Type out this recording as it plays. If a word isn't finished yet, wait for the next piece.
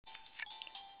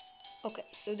Okay,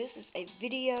 so this is a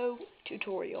video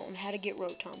tutorial on how to get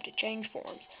Rotom to change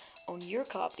forms on your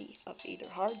copy of either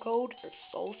HeartGold or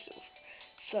SoulSilver.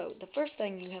 So, the first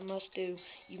thing you must do,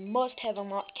 you must have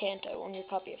unlocked Kanto on your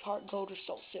copy of HeartGold or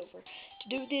SoulSilver. To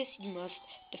do this, you must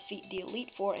defeat the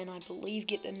Elite Four and I believe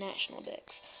get the National Dex.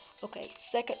 Okay,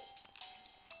 second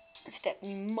step,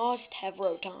 you must have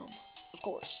Rotom, of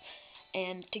course.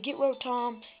 And to get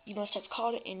Rotom, you must have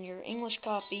caught it in your English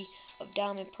copy of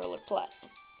Diamond, Pearl, or Platinum,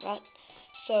 right?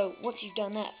 So, once you've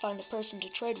done that, find a person to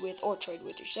trade with, or trade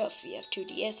with yourself if you have two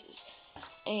DSs,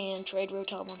 and trade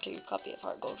Rotom onto your copy of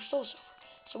HeartGold or SoulSilver.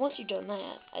 So once you've done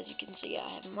that, as you can see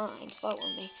I have mine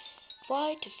following me,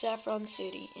 fly to Saffron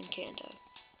City in Kanto.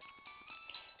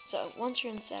 So, once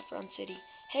you're in Saffron City,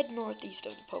 head northeast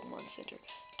of the Pokemon Center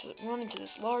to run into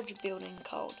this large building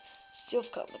called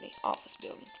Silph Company Office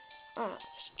Building. Alright,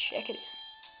 let's check it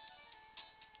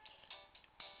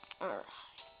in. Alright,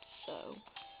 so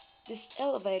this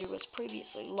elevator was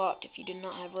previously locked if you did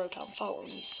not have Rotom following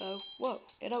you, so, whoa,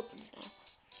 it opens now.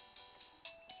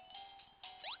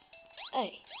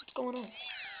 Hey, what's going on?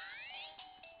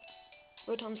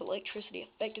 Rotom's electricity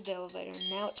affected the elevator and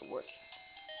now it's working.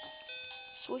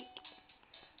 Sweet.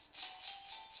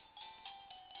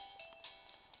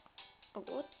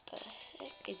 What the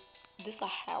heck? Is this a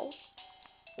house?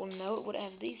 Well, no, it would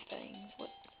have these things. What?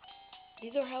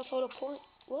 These are household appliances.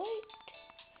 What?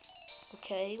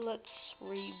 Okay, let's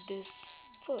read this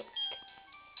book.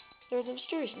 There's a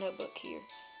mysterious notebook here.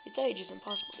 Its age is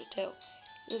impossible to tell.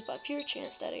 It is by pure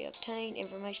chance that I obtained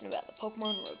information about the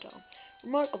Pokemon Rotom.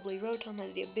 Remarkably, Rotom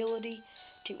has the ability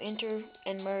to enter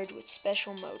and merge with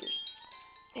special motors.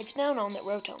 It's now known that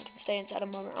Rotom can stay inside a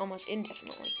motor almost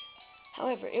indefinitely.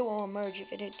 However, it will emerge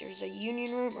if it enters a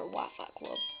union room or Wi-Fi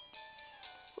club.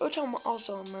 Rotom will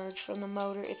also emerge from the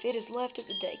motor if it is left at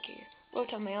the daycare.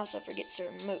 Rotom may also forget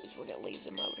certain moves when it leaves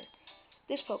the motor.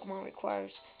 This Pokemon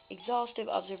requires exhaustive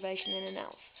observation and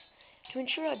analysis. To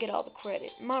ensure I get all the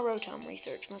credit, my Rotom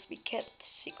research must be kept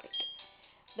secret.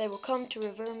 They will come to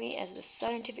revere me as the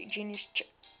scientific genius.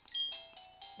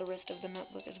 The rest of the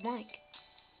notebook is blank.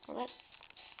 Well, that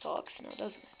sucks now,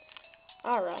 doesn't it?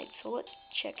 Alright, so let's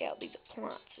check out these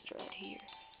appliances right here.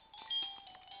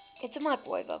 It's a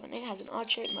microwave oven. It has an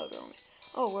odd-shaped motor on it.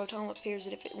 Oh, Rotom appears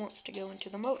that if it wants to go into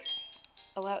the motor.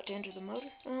 Allow it to enter the motor?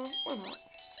 Why not?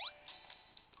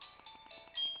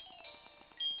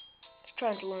 It's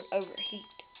trying to learn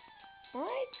overheat. What?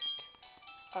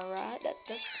 Alright,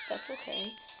 that's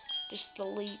okay. Just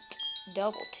delete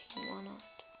double team, why not?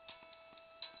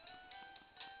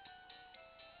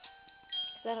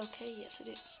 Is that okay? Yes, it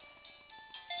is.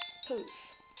 Poof.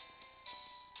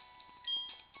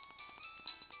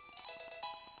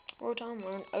 Rotom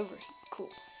learned overheat. Cool.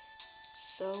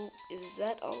 So, is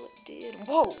that all it did?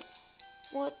 Whoa!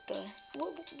 What the?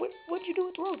 What'd you do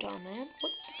with Rotom, man?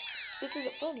 What? This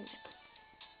isn't funny, man.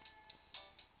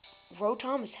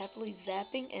 Rotom is happily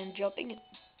zapping and jumping.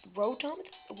 Rotom?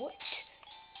 What?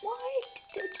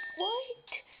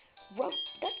 What?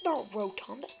 That's not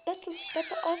Rotom. That's an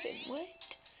oven. What?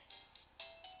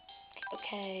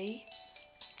 Okay.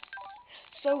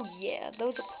 So yeah,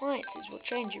 those appliances will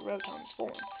change your Rotom's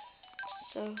form.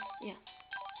 So yeah.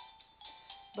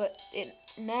 But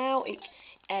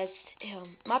as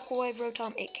microwave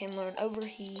Rotom, it can learn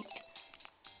overheat.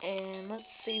 And let's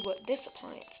see what this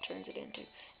appliance turns it into.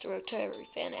 It's a rotary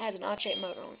fan. It has an odd-shaped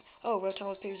motor on it. Oh,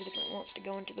 Rotom appears as if it wants to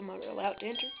go into the motor. Allow it to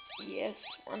enter? Yes,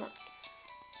 why not?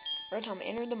 Rotom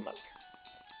entered the motor.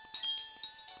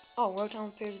 Oh, Rotom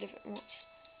appears as if it wants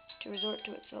to resort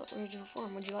to its original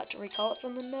form. Would you like to recall it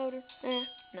from the motor?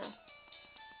 No.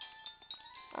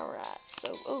 Alright,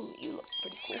 so, oh, you look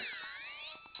pretty cool.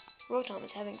 Rotom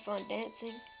is having fun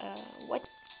dancing. What?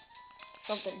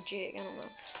 Something jig, I don't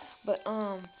know. But,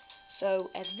 so,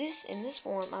 in this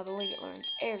form, I believe it learns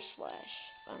Air Slash,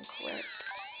 if I'm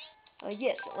correct.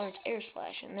 Yes, it learns Air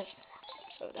Slash in this form.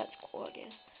 So, that's cool, I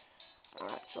guess.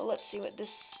 Alright, so let's see what this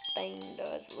thing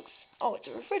does. Oh, it's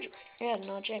a refrigerator. It has an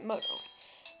odd-shaped motor on it.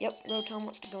 Yep, Rotom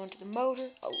wants to go into the motor.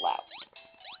 Allow it.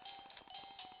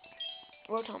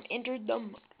 Rotom entered the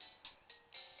motor.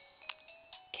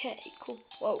 Okay, cool.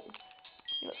 Whoa.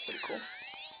 You look pretty cool.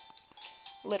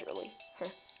 Literally.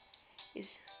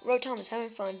 Rotom is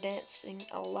having fun dancing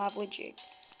a lively jig.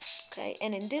 Okay,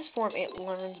 and in this form it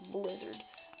learns Blizzard.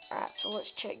 Alright, so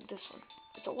let's check this one.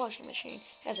 It's a washing machine.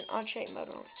 It has an odd-shaped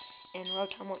motor on it. And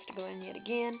Rotom wants to go in yet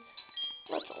again.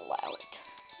 Let's allow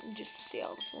it. Just to see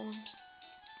all the forms.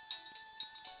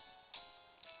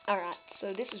 Alright,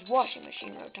 so this is washing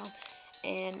machine Rotom.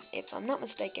 And if I'm not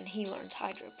mistaken, he learns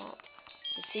Hydro Pump.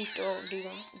 Does he still do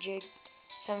the jig?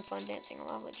 He's having fun dancing a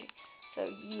lively jig. So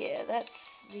yeah, that's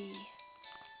the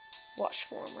wash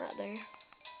form right there.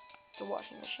 It's a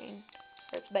washing machine,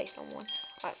 or it's based on one.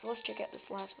 Alright, so let's check out this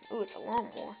last one. Ooh, it's a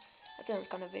lawnmower. That sounds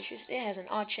kind of vicious. It has an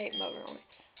odd-shaped motor on it.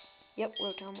 Yep,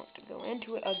 Rotom wants to go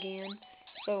into it again,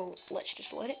 so let's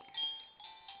just let it.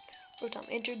 Rotom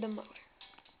entered the motor.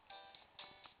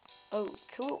 Oh,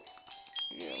 cool.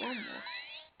 You're a lawnmower.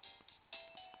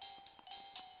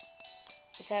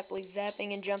 It's happily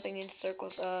zapping and jumping in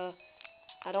circles.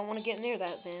 I don't want to get near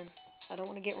that then. I don't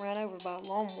want to get ran over by a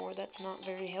lawnmower. That's not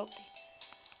very healthy.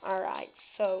 Alright,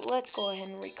 so let's go ahead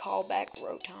and recall back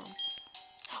Rotom.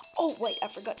 Oh, wait,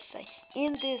 I forgot to say.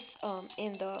 In this,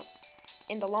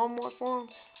 in the lawnmower form,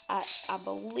 I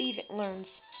believe it learns.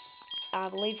 I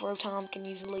believe Rotom can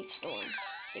use Elite Storm.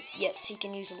 Yes, he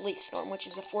can use Elite Storm, which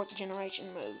is a 4th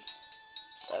generation move.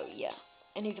 So, yeah.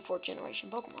 And he's a 4th generation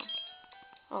Pokemon.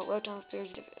 Oh, Rotom appears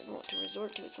to want to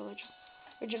resort to its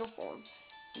original form.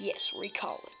 Yes,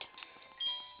 recall it.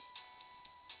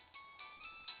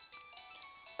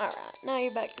 Alright, now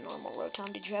you're back to normal,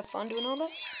 Rotom. Did you have fun doing all that?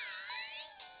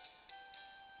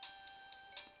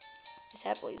 It's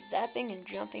happily zapping and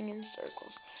jumping in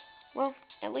circles. Well,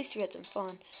 at least you had some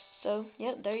fun. So,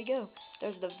 yeah, there you go.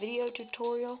 There's the video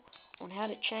tutorial on how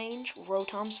to change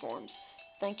Rotom's forms.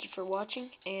 Thank you for watching,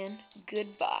 and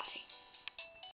goodbye.